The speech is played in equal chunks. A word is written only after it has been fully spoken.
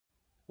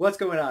What's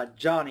going on?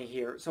 Johnny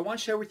here. So I want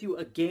to share with you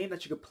a game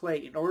that you could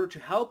play in order to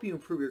help you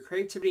improve your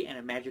creativity and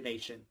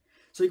imagination.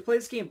 So you can play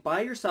this game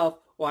by yourself,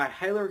 or I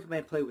highly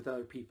recommend play with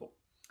other people.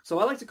 So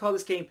I like to call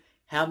this game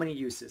How Many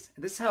Uses?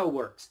 And this is how it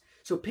works.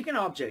 So pick an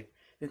object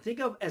and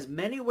think of as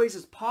many ways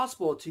as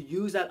possible to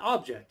use that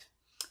object.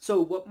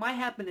 So what might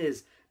happen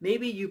is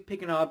maybe you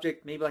pick an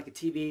object, maybe like a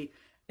TV,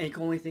 and you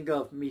can only think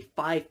of maybe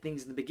 5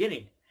 things in the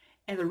beginning.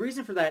 And the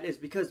reason for that is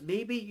because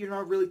maybe you're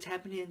not really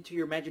tapping into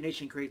your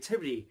imagination and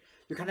creativity.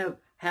 You kind of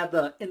have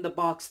the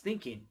in-the-box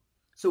thinking.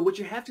 So what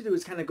you have to do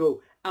is kind of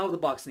go out of the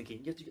box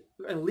thinking. You have to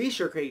unleash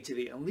your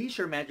creativity, unleash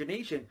your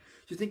imagination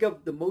to think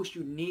of the most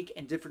unique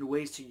and different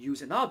ways to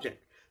use an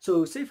object.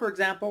 So say, for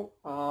example,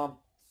 I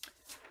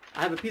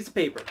have a piece of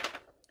paper.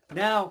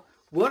 Now,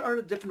 what are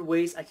the different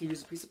ways I can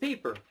use a piece of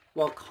paper?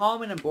 Well,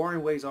 common and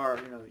boring ways are,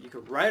 you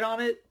could write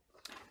on it,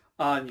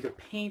 you could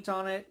paint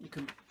on it, you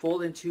can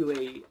fold into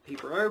a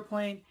paper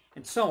airplane,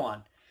 and so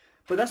on.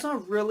 But that's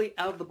not really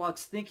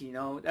out-of-the-box thinking,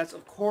 That's,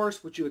 of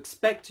course, what you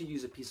expect to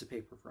use a piece of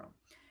paper from.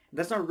 And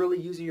that's not really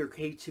using your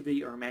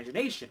creativity or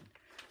imagination.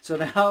 So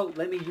now,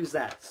 let me use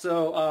that.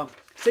 So,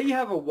 say you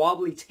have a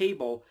wobbly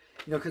table,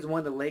 because one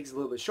of the legs is a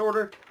little bit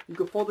shorter. You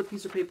could fold the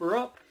piece of paper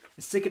up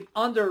and stick it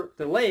under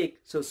the leg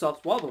so it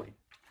stops wobbling.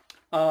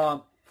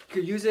 You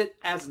could use it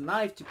as a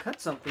knife to cut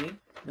something.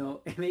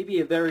 It may be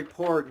a very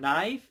poor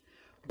knife,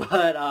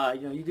 but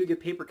you do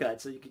get paper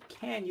cuts, so you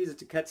can use it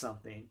to cut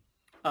something.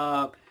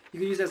 You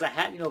can use it as a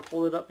hat,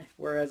 fold it up,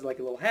 whereas like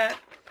a little hat.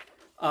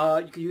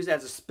 You can use it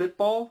as a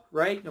spitball,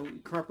 right? You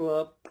crumple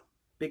up,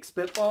 big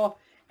spitball.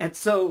 And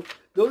so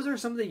those are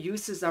some of the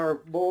uses that are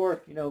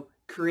more,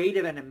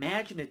 creative and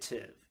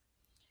imaginative.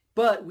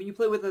 But when you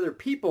play with other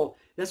people,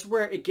 that's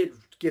where it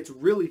gets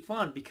really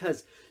fun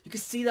because you can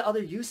see the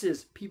other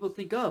uses people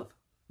think of.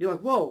 You're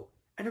like, whoa,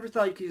 I never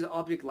thought you could use an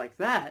object like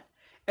that.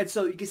 And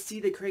so you can see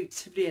the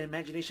creativity and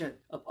imagination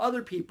of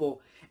other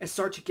people and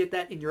start to get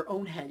that in your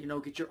own head,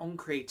 get your own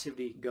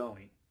creativity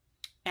going.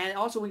 And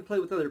also when you play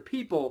with other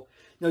people,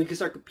 you can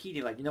start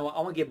competing. Like, I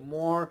want to get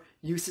more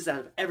uses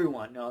out of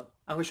everyone. I'm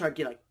going to try to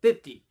get like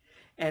 50.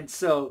 And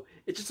so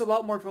it's just a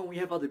lot more fun when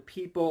you have other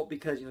people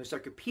because, you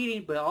start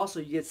competing, but also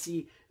you get to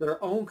see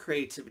their own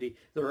creativity,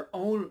 their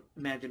own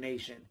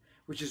imagination,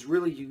 which is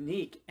really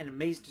unique and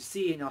amazing to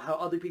see, how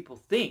other people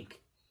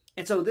think.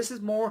 And so this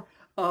is more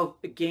of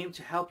a game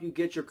to help you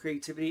get your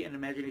creativity and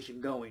imagination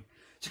going,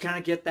 to kind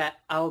of get that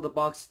out of the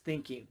box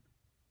thinking.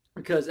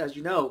 Because as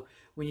you know,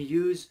 when you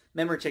use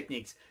memory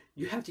techniques,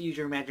 you have to use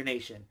your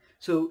imagination.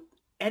 So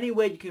any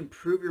way you can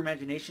improve your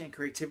imagination and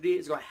creativity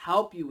is going to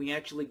help you when you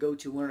actually go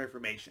to learn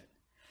information.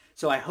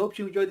 So I hope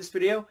you enjoyed this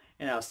video,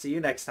 and I'll see you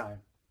next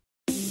time.